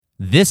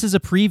This is a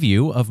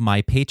preview of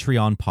my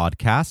Patreon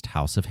podcast,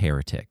 House of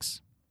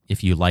Heretics.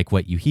 If you like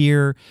what you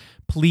hear,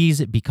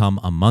 please become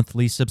a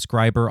monthly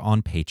subscriber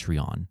on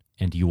Patreon,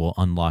 and you will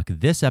unlock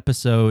this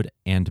episode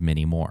and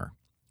many more.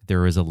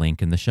 There is a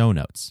link in the show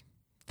notes.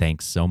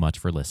 Thanks so much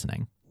for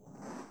listening.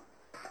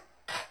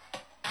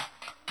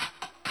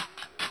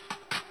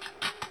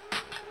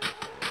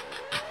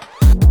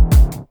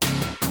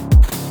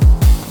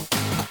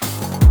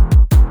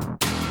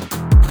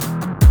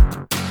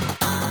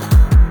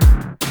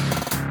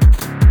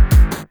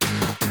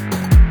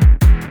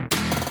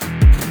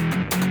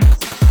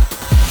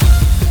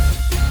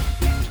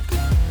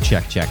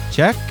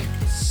 Check.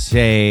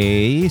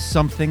 Say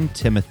something,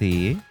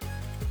 Timothy.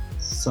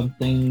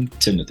 Something,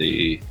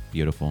 Timothy.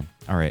 Beautiful.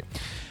 All right.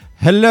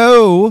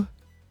 Hello,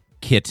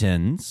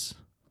 kittens.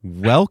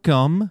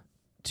 Welcome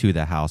to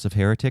the House of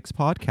Heretics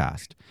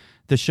podcast,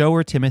 the show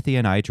where Timothy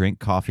and I drink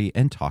coffee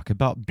and talk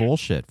about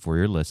bullshit for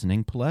your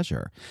listening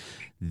pleasure.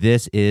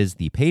 This is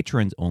the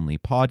patrons-only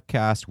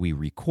podcast. We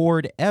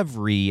record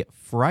every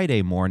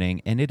Friday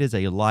morning, and it is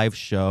a live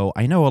show.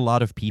 I know a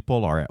lot of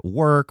people are at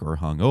work or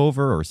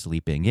hungover or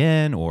sleeping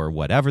in or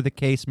whatever the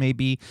case may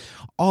be,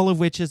 all of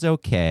which is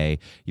okay.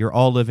 You're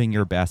all living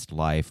your best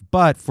life.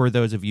 But for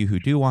those of you who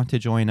do want to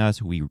join us,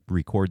 we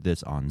record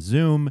this on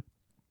Zoom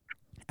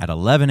at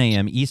 11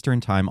 a.m. Eastern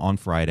Time on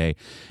Friday,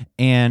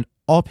 and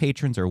all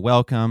patrons are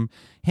welcome.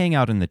 Hang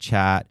out in the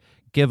chat.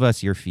 Give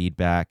us your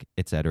feedback,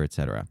 etc.,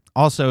 etc.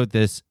 Also,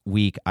 this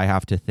week, I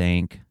have to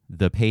thank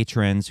the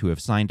patrons who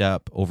have signed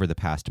up over the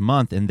past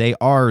month, and they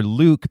are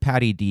Luke,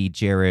 Patty D,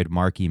 Jared,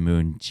 Marky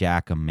Moon,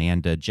 Jack,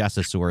 Amanda,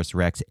 Jessasaurus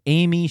Rex,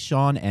 Amy,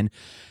 Sean, and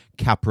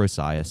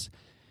Caprosius.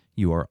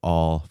 You are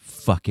all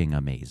fucking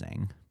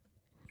amazing.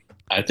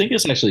 I think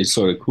it's actually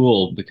sort of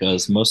cool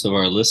because most of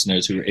our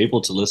listeners who are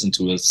able to listen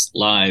to us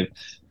live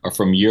are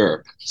from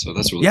Europe. So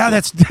that's really cool.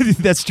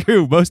 That's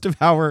true. Most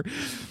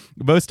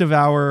of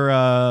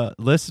our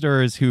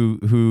listeners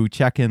who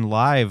check in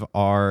live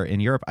are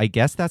in Europe. I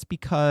guess that's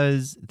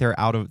because they're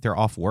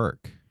off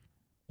work.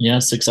 Yeah,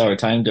 6-hour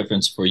time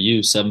difference for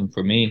you, 7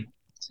 for me.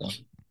 So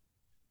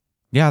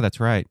yeah, that's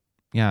right.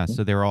 Yeah,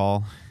 so they're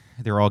all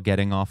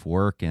getting off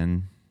work,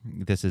 and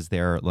this is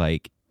their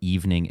like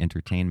evening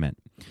entertainment.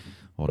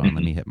 Hold on,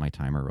 let me hit my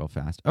timer real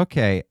fast.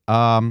 Okay.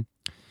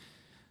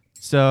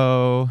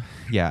 So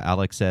yeah,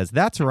 Alex says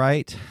that's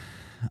right.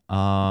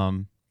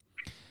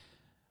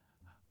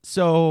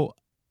 So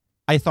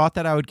I thought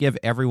that I would give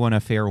everyone a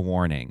fair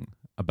warning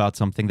about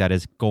something that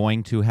is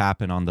going to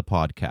happen on the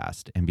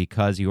podcast. And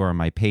because you are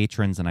my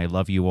patrons and I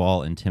love you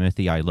all, and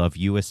Timothy, I love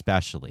you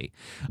especially,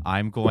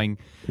 I'm going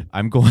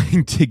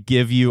to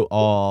give you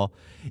all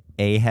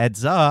a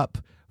heads up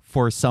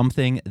for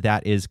something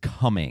that is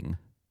coming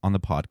on the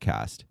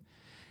podcast.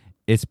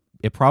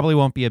 It probably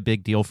won't be a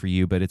big deal for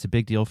you, but it's a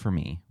big deal for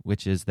me,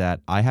 which is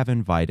that I have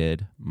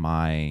invited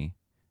my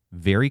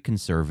very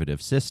conservative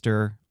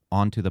sister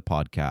onto the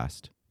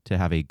podcast to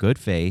have a good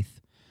faith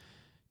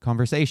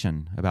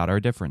conversation about our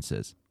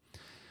differences.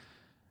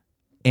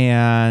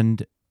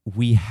 And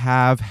we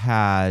have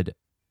had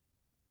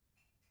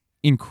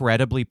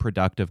incredibly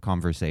productive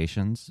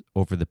conversations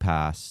over the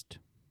past,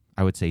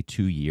 I would say,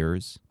 2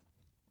 years.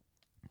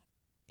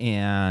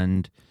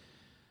 And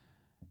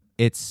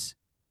it's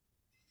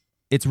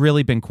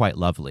really been quite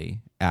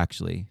lovely,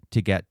 actually,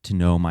 to get to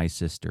know my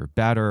sister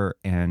better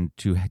and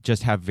to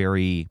just have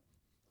very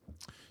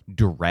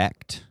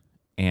direct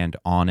and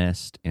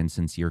honest and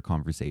sincere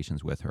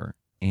conversations with her.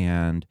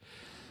 And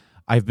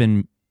I've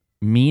been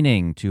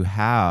meaning to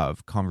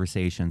have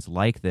conversations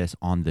like this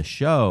on the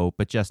show,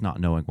 but just not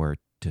knowing where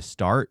to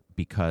start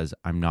because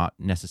I'm not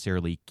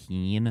necessarily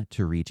keen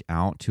to reach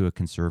out to a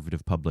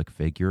conservative public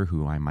figure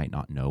who I might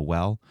not know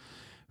well,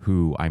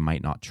 who I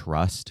might not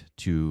trust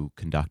to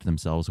conduct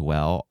themselves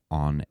well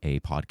on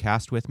a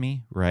podcast with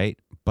me, right?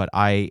 But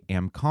I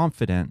am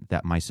confident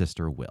that my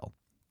sister will,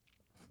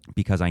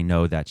 because I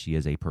know that she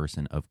is a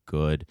person of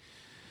good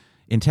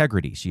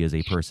integrity. She is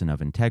a person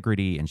of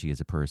integrity, and she is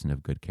a person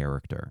of good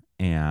character.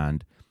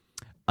 And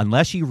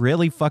unless she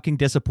really fucking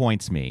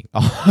disappoints me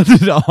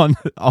on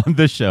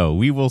the show,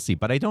 we will see.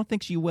 But I don't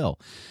think she will.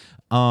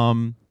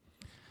 So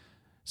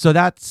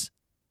that's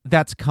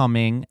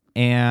coming.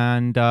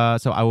 And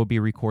so I will be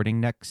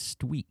recording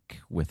next week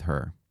with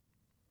her.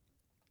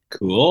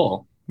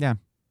 Cool. Yeah.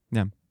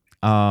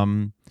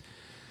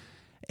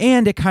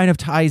 And it kind of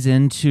ties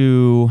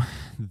into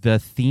the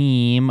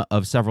theme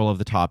of several of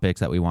the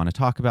topics that we want to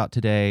talk about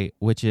today,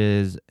 which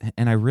is,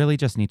 and I really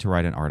just need to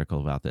write an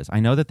article about this. I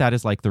know that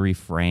is like the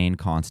refrain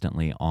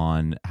constantly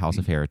on House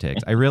of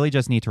Heretics. I really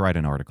just need to write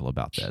an article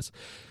about this.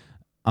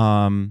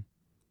 More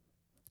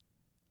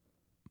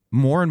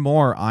and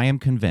more, I am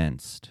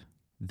convinced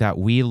that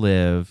we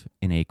live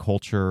in a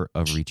culture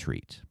of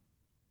retreat.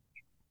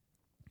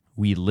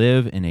 We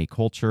live in a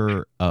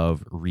culture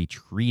of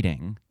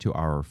retreating to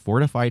our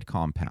fortified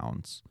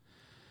compounds,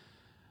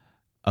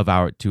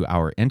 to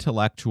our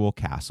intellectual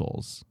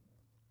castles,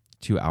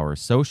 to our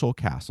social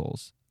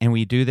castles, And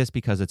we do this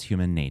because it's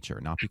human nature,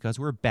 not because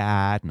we're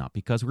bad, not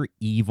because we're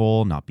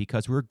evil, not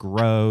because we're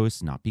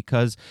gross, not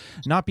because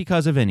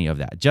of any of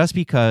that. Just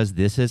because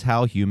this is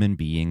how human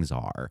beings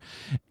are.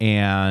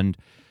 And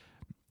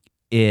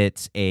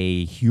it's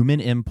a human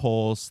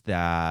impulse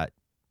that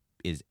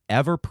is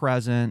ever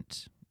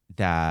present,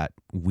 that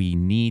we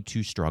need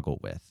to struggle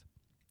with.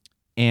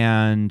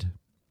 And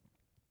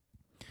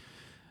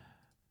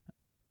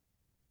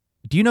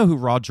do you know who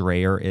Rod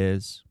Dreher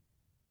is?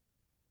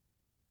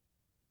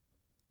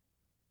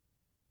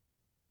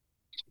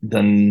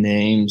 The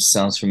name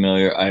sounds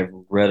familiar. I've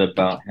read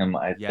about him,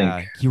 I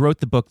think. He wrote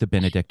the book The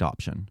Benedict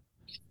Option.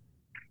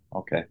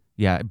 Okay.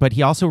 Yeah, but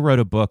he also wrote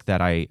a book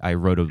that I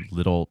wrote a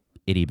little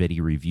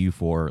itty-bitty review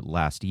for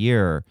last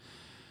year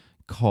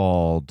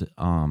called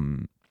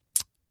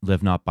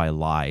Live Not by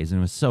Lies, and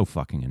it was so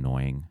fucking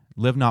annoying.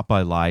 Live Not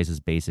by Lies is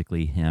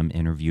basically him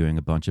interviewing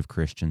a bunch of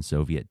Christian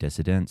Soviet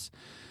dissidents,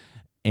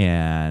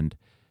 and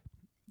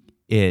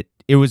it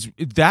was,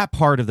 that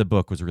part of the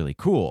book was really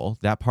cool.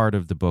 That part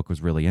of the book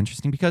was really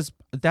interesting because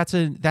that's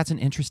an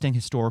interesting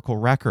historical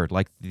record.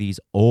 Like, these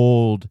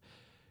old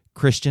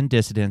Christian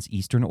dissidents,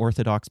 Eastern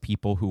Orthodox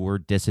people who were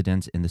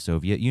dissidents in the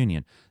Soviet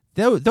Union,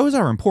 those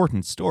are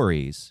important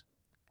stories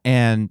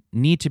and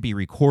need to be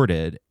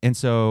recorded. And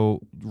so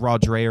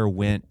Rod Dreher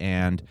went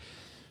and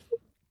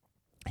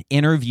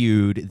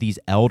interviewed these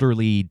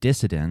elderly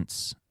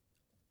dissidents.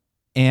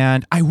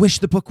 And I wish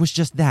the book was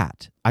just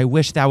that. I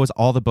wish that was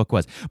all the book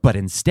was. But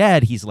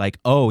instead, he's like,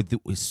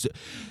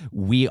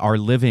 we are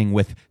living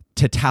with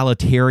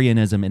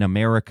totalitarianism in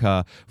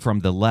America from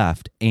the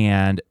left,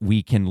 and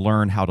we can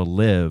learn how to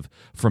live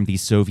from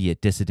these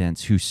Soviet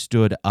dissidents who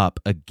stood up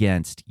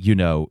against,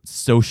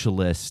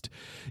 socialist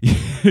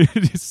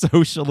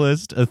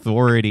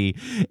authority.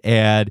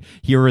 And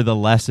here are the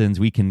lessons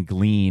we can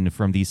glean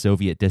from these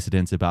Soviet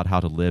dissidents about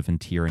how to live in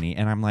tyranny.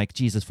 And I'm like,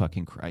 Jesus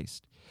fucking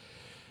Christ.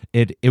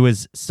 It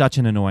was such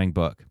an annoying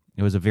book.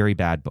 It was a very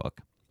bad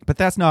book. But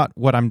that's not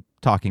what I'm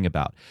talking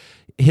about.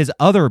 His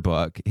other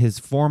book, his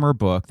former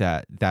book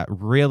that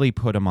really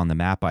put him on the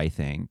map, I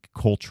think,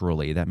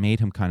 culturally, that made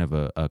him kind of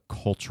a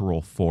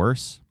cultural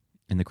force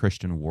in the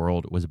Christian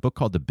world, was a book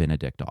called The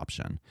Benedict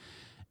Option.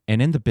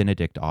 And in The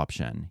Benedict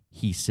Option,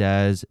 he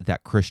says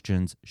that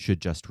Christians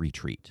should just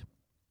retreat.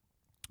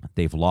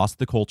 They've lost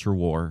the culture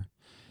war.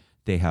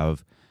 They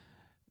have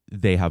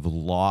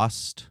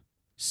lost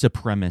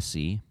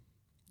supremacy.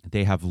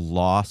 They have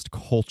lost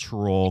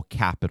cultural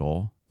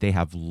capital. They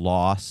have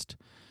lost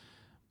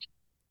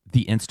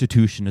the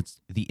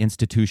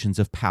institutions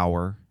of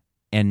power,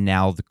 and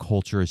now the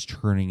culture is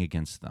turning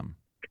against them.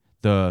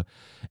 The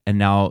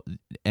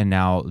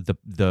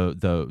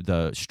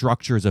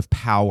structures of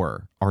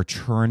power are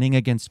turning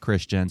against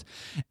Christians,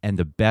 and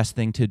the best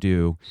thing to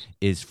do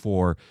is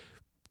for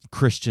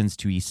Christians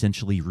to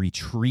essentially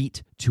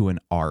retreat to an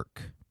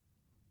ark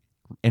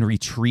and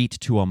retreat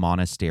to a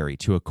monastery,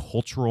 to a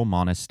cultural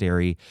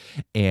monastery,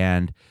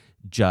 and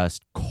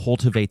just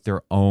cultivate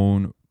their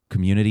own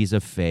communities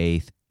of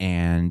faith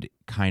and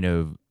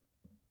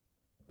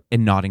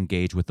not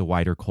engage with the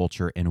wider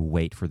culture and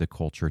wait for the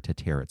culture to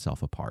tear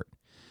itself apart.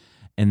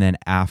 And then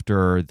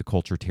after the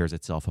culture tears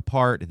itself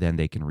apart, then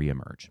they can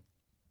reemerge.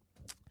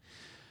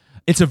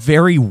 It's a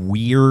very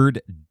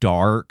weird,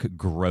 dark,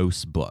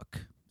 gross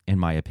book, in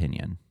my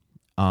opinion.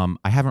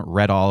 I haven't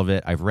read all of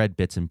it. I've read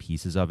bits and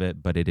pieces of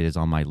it, but it is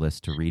on my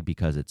list to read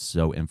because it's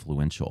so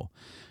influential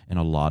in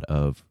a lot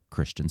of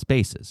Christian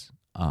spaces.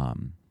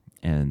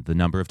 And the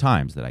number of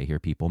times that I hear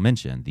people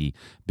mention the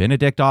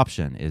Benedict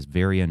Option is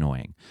very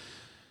annoying.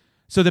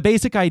 So the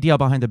basic idea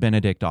behind the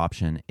Benedict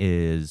Option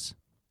is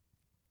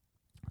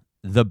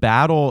the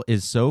battle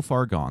is so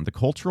far gone, the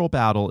cultural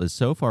battle is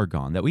so far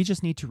gone, that we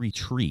just need to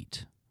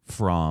retreat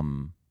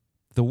from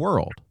the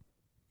world.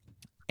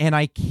 And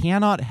I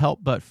cannot help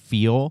but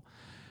feel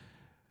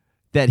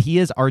that he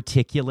is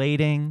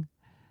articulating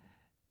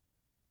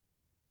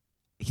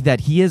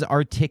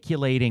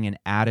an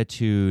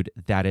attitude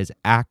that is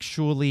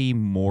actually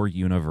more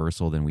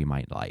universal than we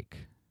might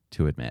like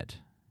to admit.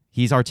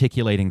 He's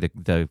articulating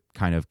the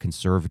kind of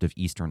conservative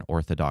Eastern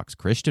Orthodox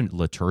Christian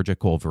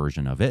liturgical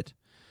version of it.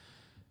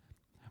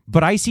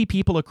 But I see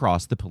people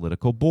across the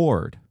political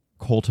board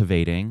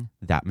cultivating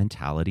that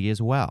mentality as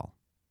well,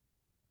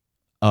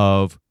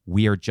 of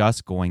we are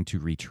just going to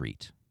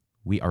retreat.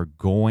 We are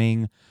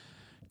going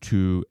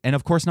to, and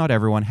of course not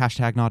everyone,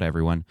 hashtag not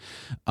everyone,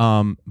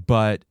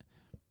 but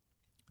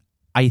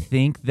I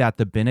think that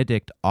the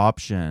Benedict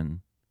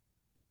Option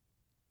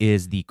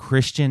is the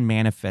Christian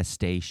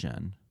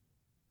manifestation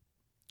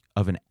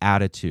of an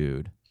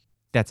attitude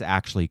that's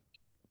actually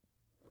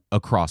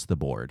across the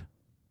board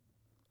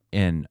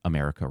in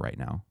America right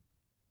now.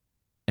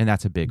 And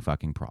that's a big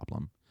fucking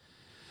problem.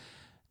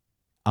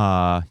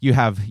 You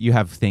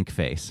have think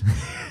face.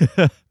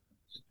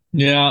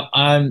 Yeah,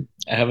 I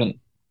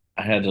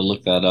had to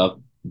look that up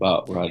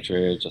about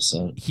Roger.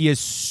 He is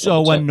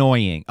so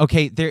annoying.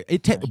 Okay,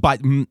 by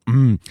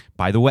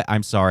the way,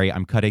 I'm sorry,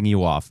 I'm cutting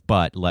you off,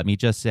 but let me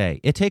just say,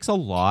 it takes a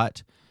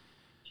lot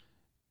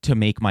to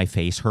make my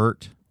face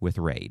hurt with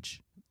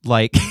rage.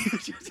 Like,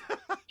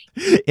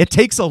 it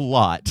takes a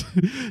lot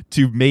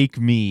to make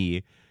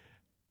me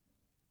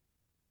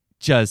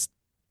just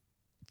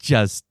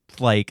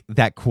like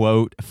that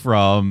quote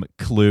from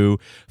Clue,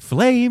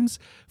 flames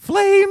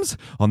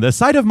on the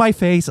side of my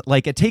face.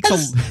 Like, it takes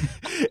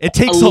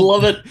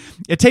love it.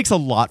 It takes a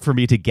lot for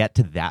me to get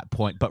to that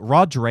point, but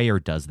Rod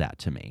Dreher does that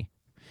to me.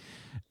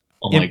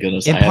 Oh my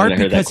goodness, I haven't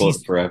heard that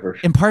quote forever.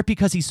 In part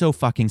because he's so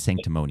fucking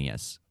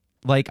sanctimonious.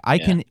 Like, I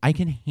can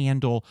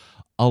handle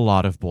a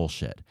lot of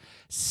bullshit.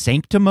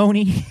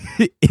 Sanctimony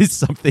is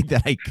something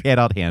that I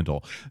cannot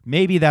handle.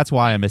 Maybe that's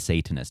why I'm a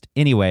Satanist.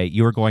 Anyway,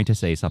 you were going to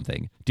say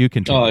something. Do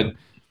continue.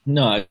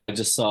 No, I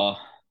just saw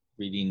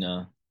reading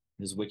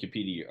his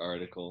Wikipedia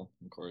article.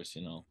 Of course,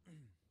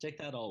 take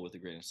that all with a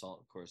grain of salt,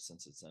 of course,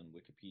 since it's on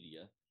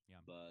Wikipedia. Yeah.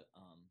 But